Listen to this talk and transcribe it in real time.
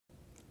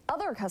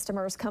Other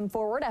customers come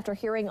forward after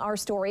hearing our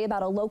story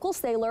about a local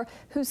sailor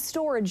whose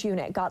storage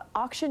unit got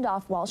auctioned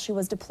off while she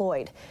was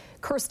deployed.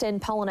 Kerstin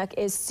Palahnuik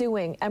is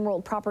suing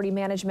Emerald Property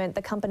Management,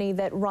 the company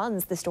that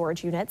runs the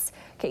storage units.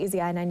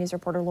 KEZI 9 News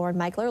reporter Lauren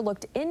Michler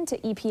looked into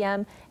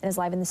EPM and is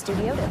live in the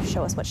studio to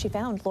show us what she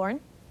found. Lauren?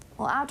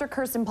 Well, after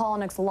Kerstin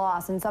Palahnuik's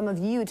loss and some of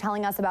you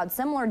telling us about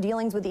similar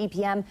dealings with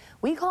EPM,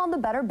 we called the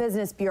Better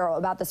Business Bureau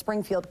about the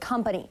Springfield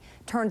company.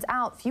 Turns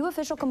out few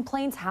official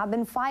complaints have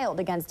been filed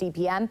against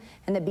EPM,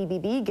 and the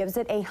BBB gives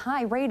it a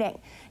high rating.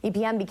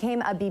 EPM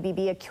became a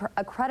BBB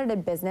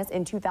accredited business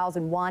in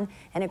 2001,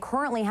 and it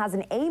currently has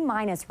an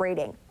A-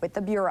 rating with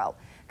the Bureau.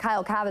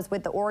 Kyle Cavas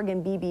with the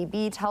Oregon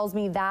BBB tells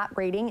me that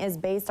rating is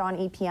based on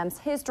EPM's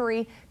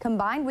history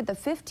combined with the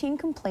 15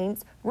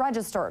 complaints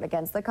registered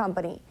against the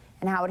company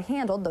and how it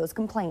handled those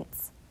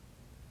complaints.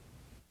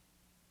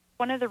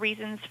 One of the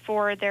reasons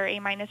for their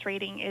A-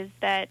 rating is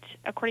that,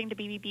 according to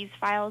BBB's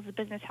files, the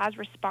business has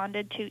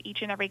responded to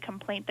each and every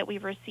complaint that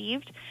we've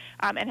received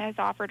and has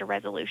offered a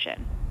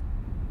resolution.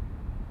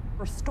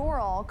 For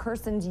Storall,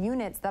 Kerstin's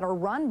units that are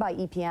run by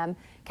EPM,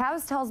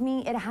 Cavs tells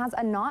me it has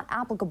a not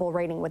applicable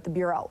rating with the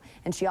Bureau.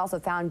 And she also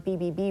found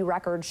BBB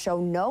records show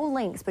no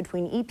links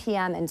between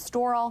EPM and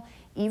Storall,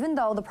 even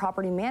though the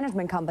property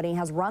management company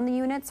has run the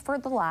units for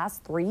the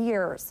last 3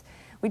 years.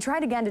 We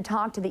tried again to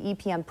talk to the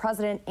EPM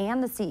president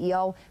and the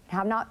CEO, but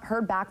have not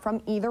heard back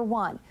from either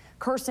one.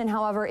 Kerstin,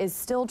 however, is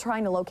still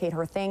trying to locate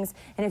her things,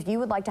 and if you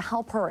would like to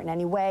help her in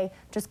any way,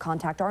 just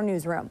contact our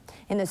newsroom.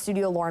 In the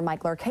studio, Lauren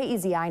Michler,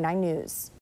 KEZI 9 News.